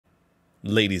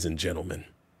Ladies and gentlemen,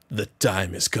 the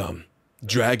time has come.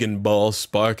 Dragon Ball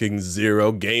Sparking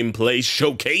Zero gameplay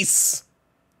showcase.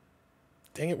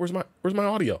 Dang it, where's my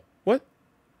audio? What?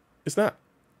 It's not.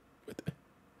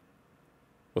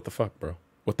 What the fuck, bro?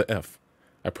 What the F?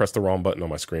 I pressed the wrong button on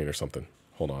my screen or something.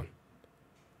 Hold on.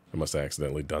 I must have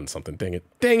accidentally done something. Dang it.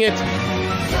 Dang it!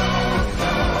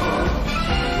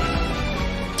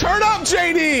 Turn up,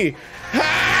 JD!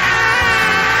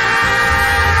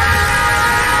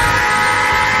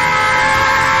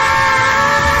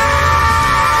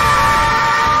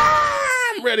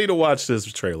 I'm ready to watch this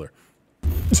trailer.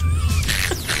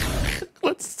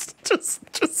 Let's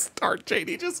just start,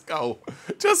 JD. Just go.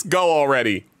 Just go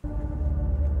already.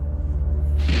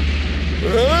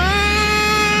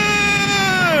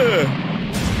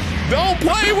 Don't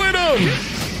play with him.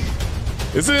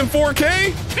 Is it in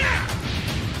 4K?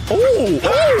 Oh.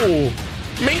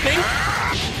 Mink.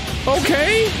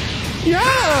 Okay.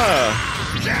 Yeah.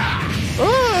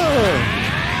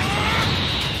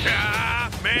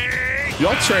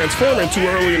 Y'all transforming too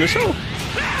early in the show.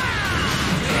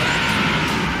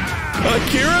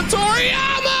 Akira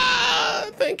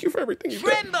Toriyama! Thank you for everything you've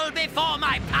done. Tremble before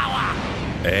my power!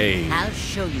 Hey. I'll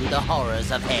show you the horrors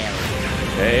of hell.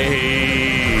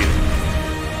 Hey.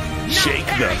 Shake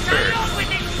the earth.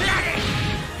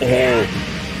 Oh,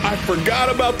 I forgot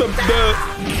about the...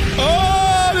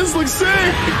 Oh, this looks sick!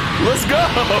 Let's go!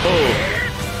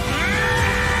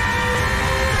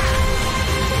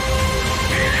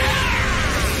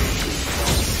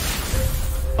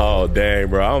 Oh, dang,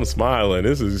 bro. I'm smiling.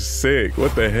 This is sick.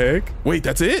 What the heck? Wait,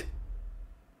 that's it?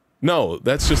 No,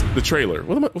 that's just the trailer.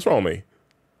 What's wrong with me?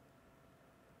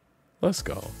 Let's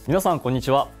go. 皆さんこんに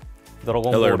ちは。ドラゴ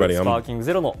ンボールスパーキング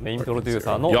ゼロのメインプロデュー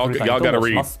サーの古谷と申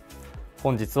します。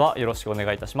本日はよろしくお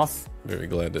願いいたします。Very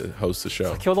glad to host the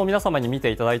show. 先ほど皆様に見て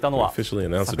いただいたのは officially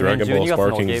announced the Dragon Ball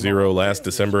Sparking Zero last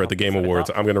December at the Game Awards.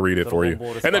 I'm going to read it for you.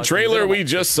 And the trailer we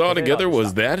just saw together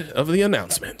was that of the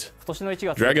announcement.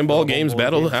 Dragon Ball Games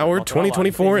Battle Hour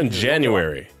 2024 in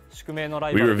January.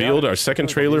 We revealed our second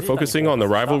trailer focusing on the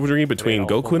rivalry between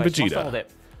Goku and Vegeta.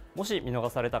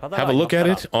 Have a look at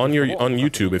it on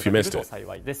YouTube if you missed it.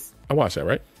 I watched that,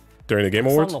 right? During the Game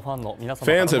Awards,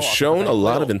 fans have shown a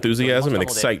lot of enthusiasm and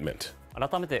excitement.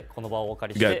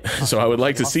 So I would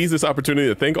like to seize this opportunity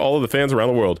to thank all of the fans around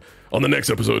the world. On the next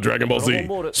episode of Dragon Ball Z,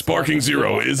 Sparking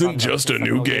Zero isn't just a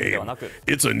new game.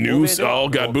 It's a new... Oh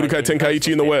god, Budokai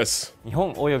Tenkaichi in the West.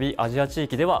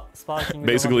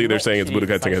 Basically, they're saying it's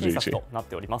Budokai Tenkaichi.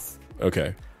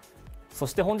 Okay.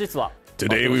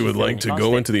 Today we would like to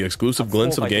go into the exclusive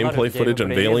glimpse of gameplay footage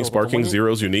unveiling Sparking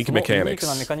Zero's unique mechanics.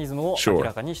 Sure.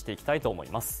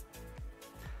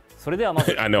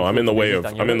 I know, I'm in the way of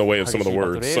some of the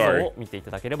words. Sorry.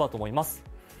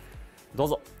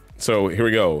 So here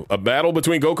we go. A battle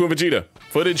between Goku and Vegeta.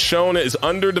 Footage shown is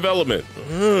under development.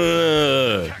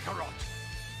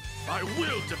 I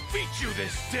will defeat you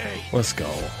this day. Let's go.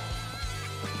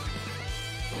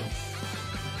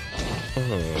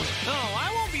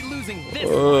 I won't be losing this.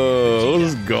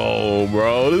 Let's go,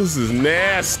 bro. This is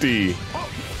nasty.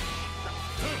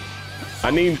 I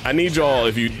need y'all,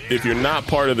 if you're not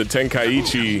part of the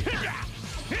Tenkaichi,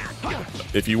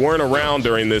 if you weren't around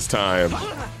during this time,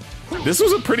 this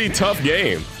was a pretty tough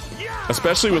game.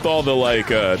 Especially with all the like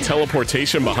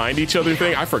teleportation behind each other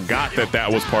thing. I forgot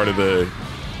that was part of the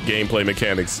gameplay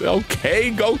mechanics.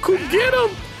 Okay, Goku, get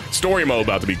him! Story mode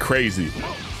about to be crazy.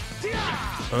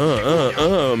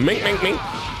 Mink.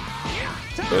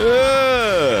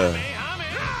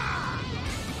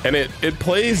 And it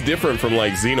plays different from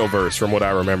like Xenoverse from what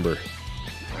I remember.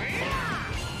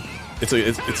 It's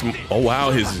oh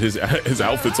wow, his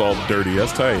outfit's all dirty.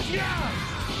 That's tight.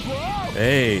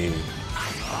 Hey.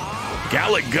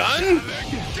 Gallic gun?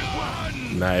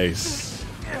 Nice.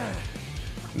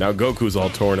 Now Goku's all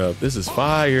torn up. This is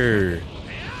fire.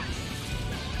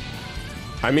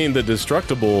 I mean, the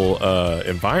destructible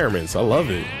environments, I love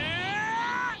it.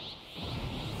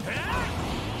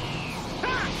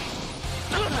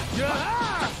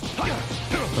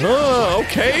 Oh,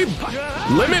 okay.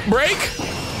 Limit break.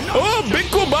 Oh, big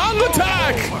Kubang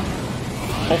attack.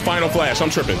 Oh, final flash. I'm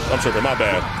tripping.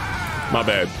 My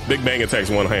bad. Big bang attacks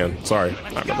one hand. Sorry.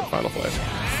 I remember final flash.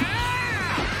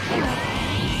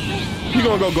 You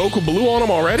gonna go Goku Blue on him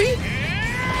already?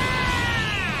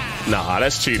 Nah,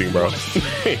 that's cheating, bro.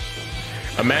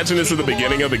 Imagine this at the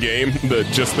beginning of the game,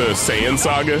 just the Saiyan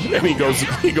saga, and he goes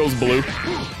blue.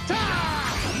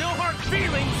 No hard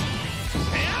feelings.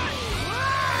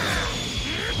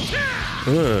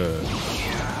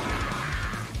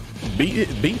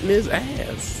 Beating his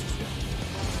ass.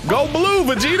 Go blue,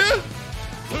 Vegeta!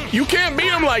 You can't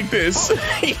beat him like this.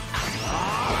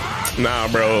 Nah,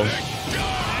 bro.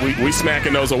 We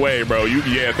smacking those away, bro.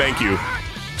 Yeah, thank you.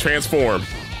 Transform.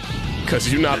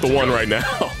 Because you're not the one right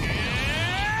now.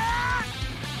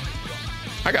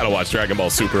 I gotta watch Dragon Ball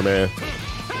Super, man.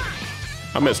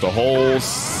 I missed a whole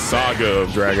saga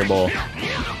of Dragon Ball.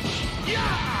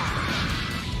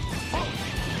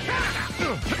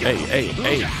 Hey.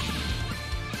 Hey.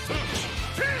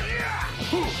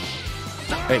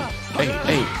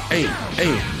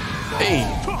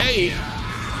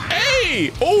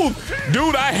 Oh,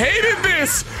 dude, I hated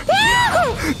this.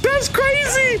 Ah, that's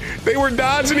crazy. They were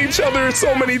dodging each other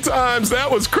so many times.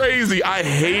 That was crazy. I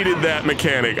hated that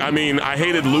mechanic. I mean, I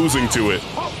hated losing to it.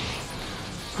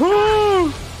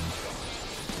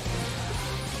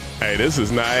 Hey, this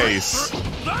is nice.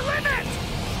 The limit!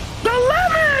 The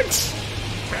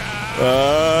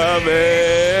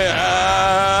limit!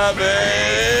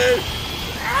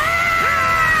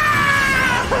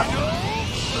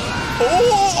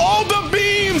 Oh, all the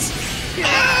beams!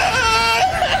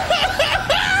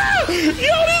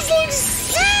 Yo, this looks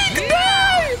sick,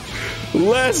 dude!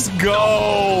 Let's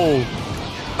go!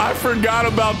 I forgot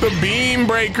about the beam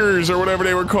breakers or whatever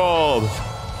they were called.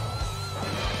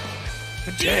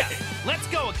 Yeah, let's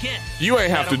go again. You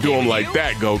ain't have to do them like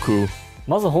that, Goku.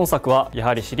 まず本作はや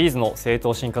はりシリーズの正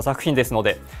当進化作品ですの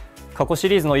で、過去シ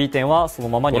リーズのいい点はその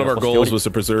ままに One of our 残してお goals り、 was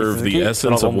to preserve the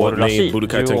essence of what made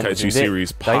Budokai Tenkaichi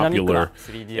series popular.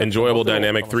 Enjoyable,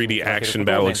 dynamic 3D action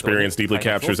battle experience deeply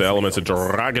captures the elements of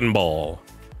Dragon Ball.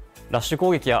 ラッシュ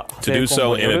攻撃や To do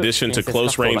so, in addition to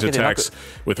close range attacks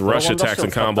with rush attacks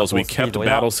and combos, we kept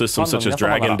battle systems such as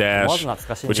Dragon Dash,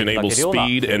 which enables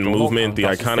speed and movement, the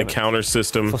iconic counter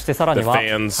system that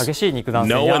fans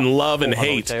know and love and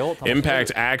hate,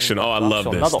 impact action. Oh, I love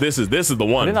this. This is the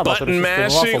one. Button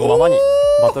mashing.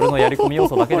バトルのやり込み要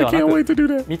素だけではな I can't wait to do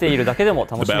く that. 見ているだけでも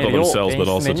楽 The しめ battle るよう themselves, 演 but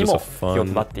出 also 面に just a も気を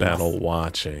fun 配っています battle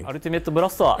watching. アルティメットブラ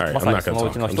ストは Alright, まさにその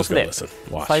うちの一つで I'm just gonna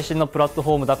listen. 最新のプラット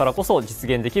フォームだからこそ実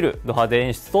現できるド派手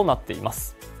演出となっていま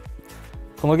す。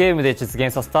このゲームで実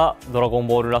現させたドラゴン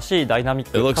ボールらしいダイナミッ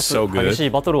クかつ激し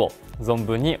いバトルを存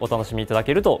分にお楽しみいただ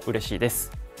けると嬉しいで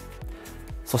す。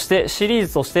そしてシリー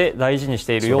ズとして大事にし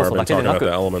ている要素だけでなく、せ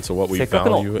っか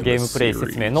くのゲームプレイ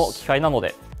説明の機会なの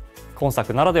で、今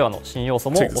作ならではの新要素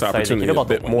もお伝えできれば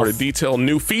と思いま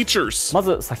す。ま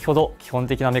ず先ほど基本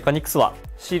的なメカニクスは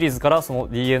シリーズからその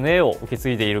DNA を受け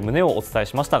継いでいる旨をお伝え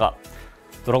しましたが、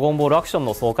ドラゴンボールアクション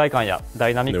の爽快感や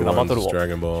ダイナミックなバトルを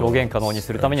表現可能に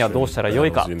するためにはどうしたらよ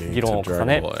いか議論を重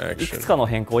ね、いくつかの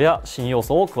変更や新要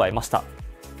素を加えました。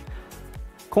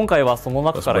今回はその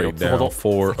中から4つほど先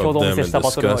ほどお見せしたバ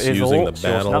トルの映像を使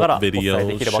用しながらお伝え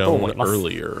できればと思います。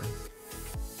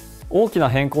大きな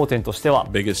変更点としては、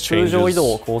通常移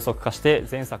動を高速化して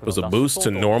前作の was a boost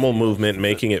to normal movement,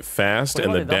 making it fast,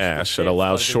 and the dash that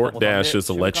allows short dashes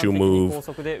to let you move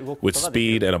with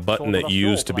speed and a button that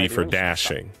used to be for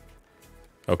dashing.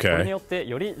 Okay.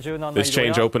 This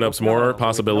change opens up more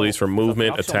possibilities for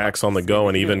movement, attacks on the go,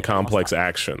 and even complex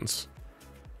actions.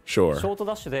 Sure. You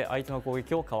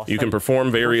can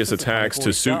perform various attacks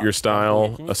to suit your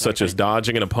style, such as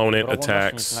dodging an opponent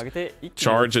attacks,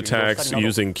 charge attacks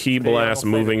using Ki Blast,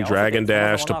 moving Dragon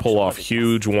Dash to pull off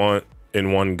huge one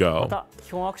in one go.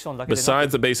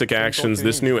 Besides the basic actions,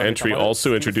 this new entry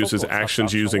also introduces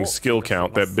actions using skill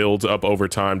count that builds up over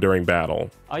time during battle.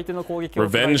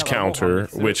 Revenge counter,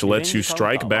 which lets you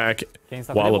strike back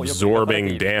while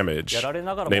absorbing damage,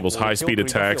 enables high-speed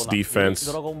attacks, defense,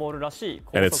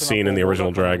 and it's seen in the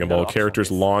original Dragon Ball.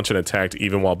 Characters launch and attack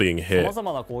even while being hit.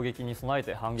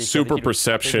 Super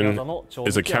Perception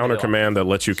is a counter command that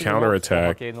lets you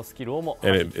counter-attack,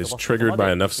 and it is triggered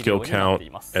by enough skill count,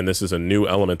 and this is a new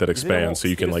element that expands, so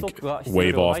you can like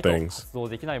wave off things.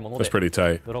 That's pretty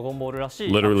tight.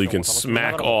 Literally, you can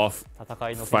smack off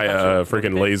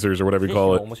freaking lasers or whatever you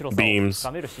call it, beams.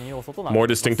 More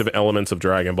distinctive elements of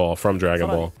Dragon Ball from Dragon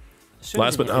Ball.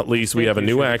 Last but not least, we have a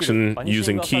new action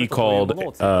using Ki called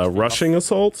rushing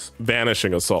assaults,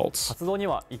 vanishing assaults.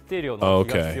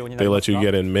 Okay, they let you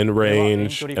get in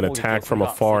mid-range and attack from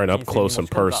afar and up close and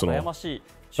personal.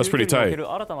 That's pretty tight. You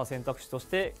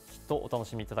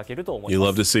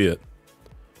love to see it.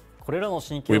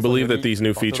 We believe that these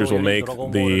new features will make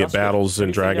the battles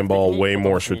in Dragon Ball way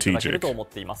more strategic.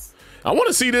 I want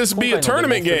to see this be a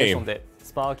tournament game.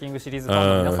 So yeah,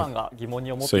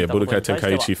 Budokai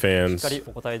Tenkaichi fans,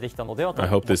 I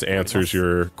hope this answers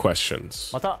your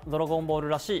questions.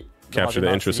 Capture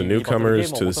the interest of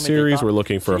newcomers to the series. We're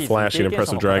looking for a flashy and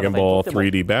impressive Dragon Ball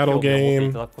 3D battle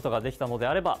game.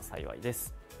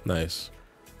 Nice.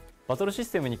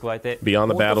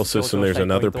 Beyond the battle system, there's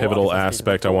another pivotal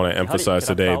aspect I want to emphasize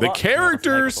today. The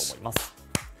characters!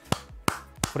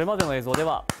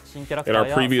 In our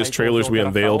previous trailers, we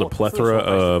unveiled a plethora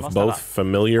of both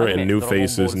familiar and new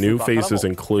faces. New faces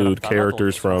include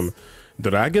characters from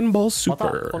Dragon Ball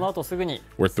Super.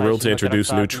 We're thrilled to introduce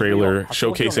a new trailer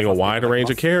showcasing a wide range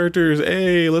of characters.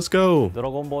 Hey, let's go!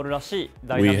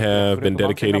 We have been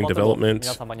dedicating development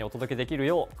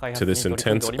to this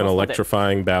intense and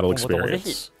electrifying battle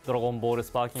experience.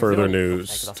 Further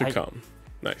news to come.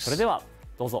 Nice. All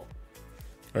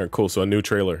right, cool. So a new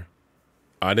trailer.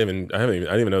 I didn't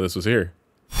even know this was here.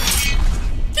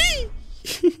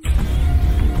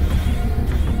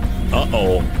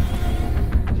 Uh-oh.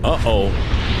 Uh-oh.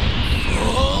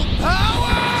 Full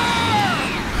power!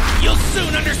 You'll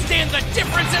soon understand the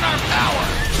difference in our power!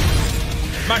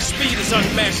 My speed is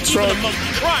unmatched even among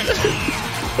crime.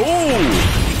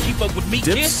 Ooh! Keep up with me,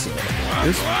 Dips.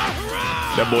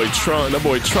 That boy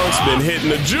Trunk's been hitting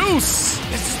the juice.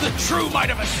 This is the true might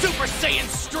of a Super Saiyan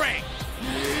strength!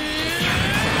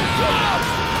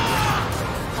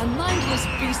 A mindless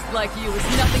beast like you is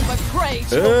nothing but prey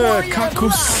to a warrior of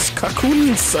love.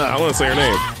 Kakunsa. I want to say her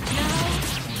name.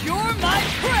 You're my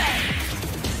prey.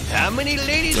 How many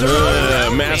ladies are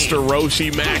Master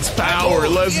Roshi Max Power.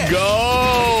 Let's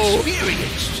go.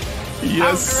 experienced?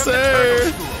 Yes,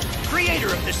 sir. Creator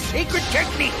of the sacred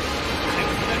technique.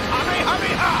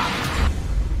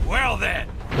 Kamehameha. Well then,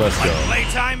 Let's go.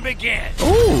 playtime begins.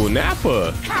 Ooh,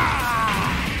 Nappa.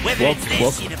 Whether it's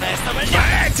this universe or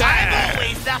another, I'm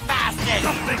always the fastest.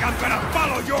 Don't think I'm gonna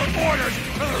follow your orders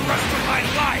for the rest of my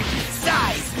life.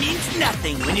 Size means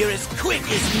nothing when you're as quick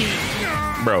as me.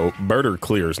 Bro, Birder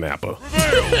clears Nappa.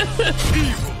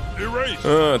 Evil, erase.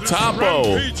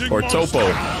 Topo or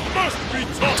Topo.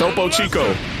 Topo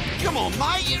Chico. Come on,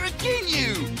 Mai, you're a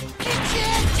Ginyu. Get your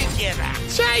act together.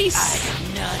 Chase. I am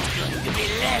not going to be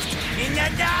left in the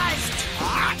dust.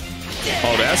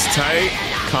 Oh, that's tight.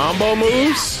 Combo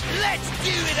moves. Let's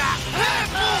do it up.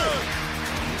 Purple.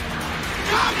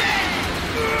 Come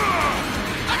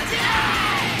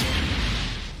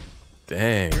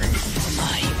Dang.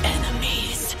 My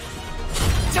enemies.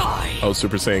 Die. Oh,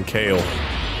 Super Saiyan Kale.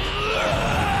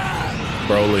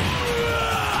 Broly.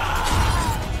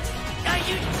 Are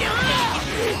you doing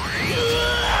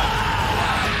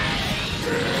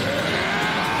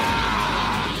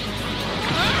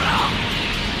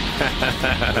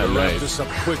Nice. This up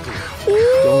quickly.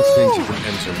 Don't think you can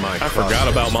enter my I forgot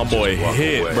about my boy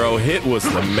Hit, away. bro. Hit was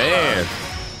the man.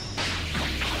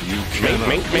 You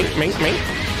Mink. Good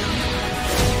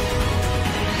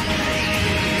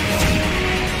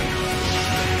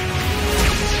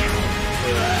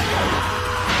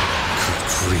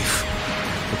grief.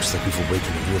 Looks like we've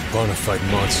awakened a real bona fide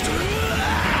monster.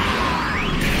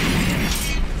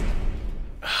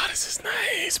 Oh, this is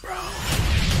nice, bro.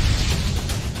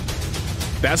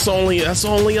 It's not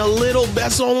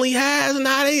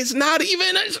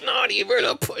even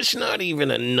a push, not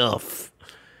even enough.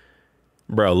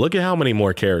 Bro, look at how many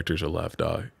more characters are left,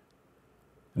 dog.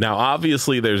 Now,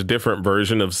 obviously, there's different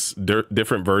versions of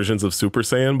Super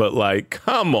Saiyan, but like,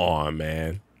 come on,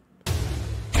 man.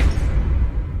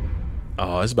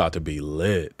 Oh, it's about to be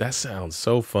lit. That sounds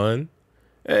so fun.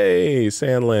 Hey,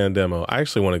 Sandland demo. I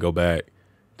actually want to go back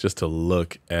just to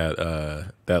look at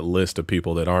that list of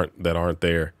people that aren't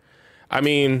there. I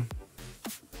mean,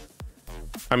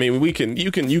 you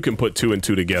can put 2 and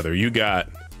 2 together.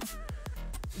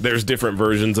 There's different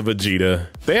versions of Vegeta.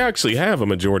 They actually have a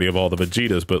majority of all the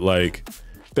Vegetas, but like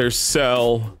there's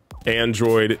Cell,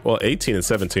 Android, well 18 and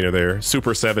 17 are there.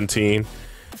 Super 17,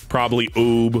 probably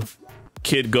Oob,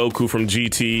 Kid Goku from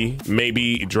GT,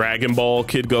 maybe Dragon Ball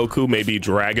Kid Goku, maybe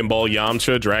Dragon Ball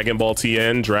Yamcha, Dragon Ball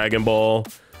Tien, Dragon Ball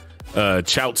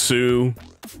Chaozu.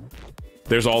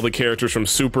 There's all the characters from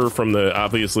Super, from the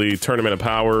obviously Tournament of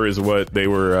Power is what they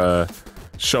were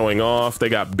showing off. They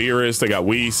got Beerus, they got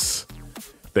Whis,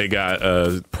 they got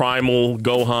Primal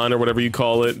Gohan or whatever you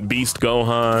call it, Beast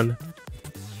Gohan.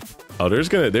 Oh,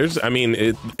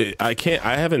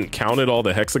 I haven't counted all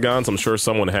the hexagons. I'm sure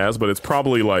someone has, but it's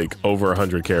probably like over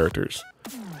 100 characters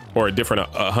or a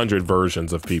different 100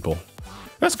 versions of people.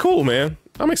 That's cool, man.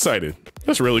 I'm excited.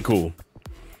 That's really cool.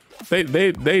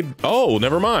 Oh,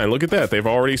 never mind. Look at that. They've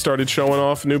already started showing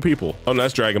off new people. Oh, no,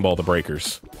 that's Dragon Ball The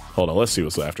Breakers. Hold on. Let's see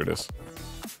what's after this.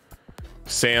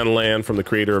 Sandland from the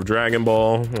creator of Dragon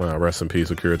Ball. Rest in peace,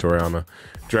 Akira Toriyama.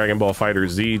 Dragon Ball Fighter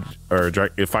Z, or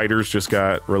Fighters just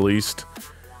got released.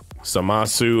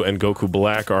 Zamasu and Goku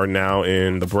Black are now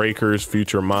in The Breakers.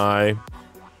 Future Mai.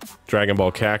 Dragon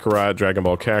Ball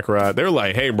Kakarot. They're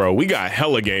like, hey, bro, we got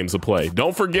hella games to play.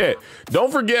 Don't forget,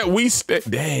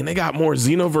 dang, they got more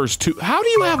Xenoverse 2. How do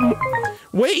you have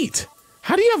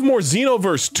more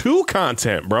Xenoverse 2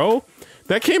 content, bro?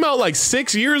 That came out like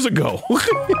 6 years ago.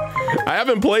 I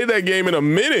haven't played that game in a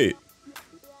minute.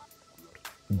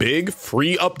 Big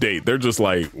free update. They're just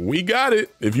like, we got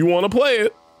it. If you want to play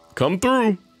it, come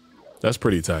through. That's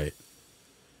pretty tight.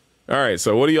 All right,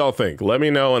 so what do y'all think? Let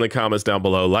me know in the comments down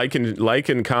below. Like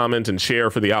and comment and share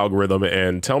for the algorithm,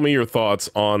 and tell me your thoughts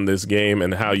on this game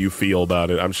and how you feel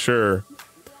about it. I'm sure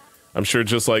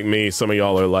just like me, some of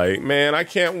y'all are like, man, I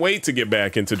can't wait to get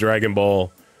back into Dragon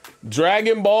Ball.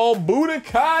 Dragon Ball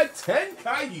Budokai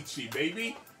Tenkaichi,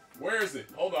 baby. Where is it?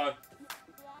 Hold on.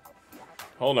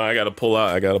 Hold on, I gotta pull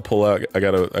out. I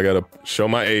gotta show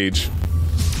my age.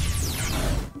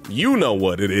 You know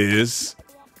what it is.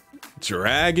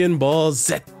 Dragon Ball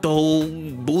Z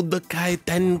Budokai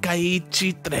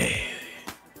Tenkaichi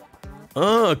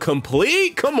 3.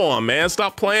 Complete? Come on, man.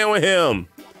 Stop playing with him.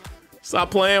 Stop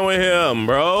playing with him,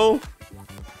 bro.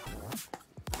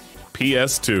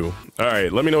 PS2. All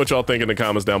right, let me know what y'all think in the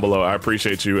comments down below. I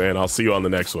appreciate you, and I'll see you on the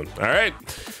next one. All right?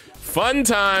 Fun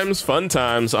times, fun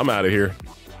times. I'm out of here.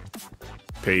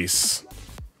 Peace.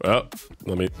 Well,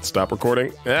 let me stop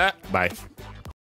recording. Bye.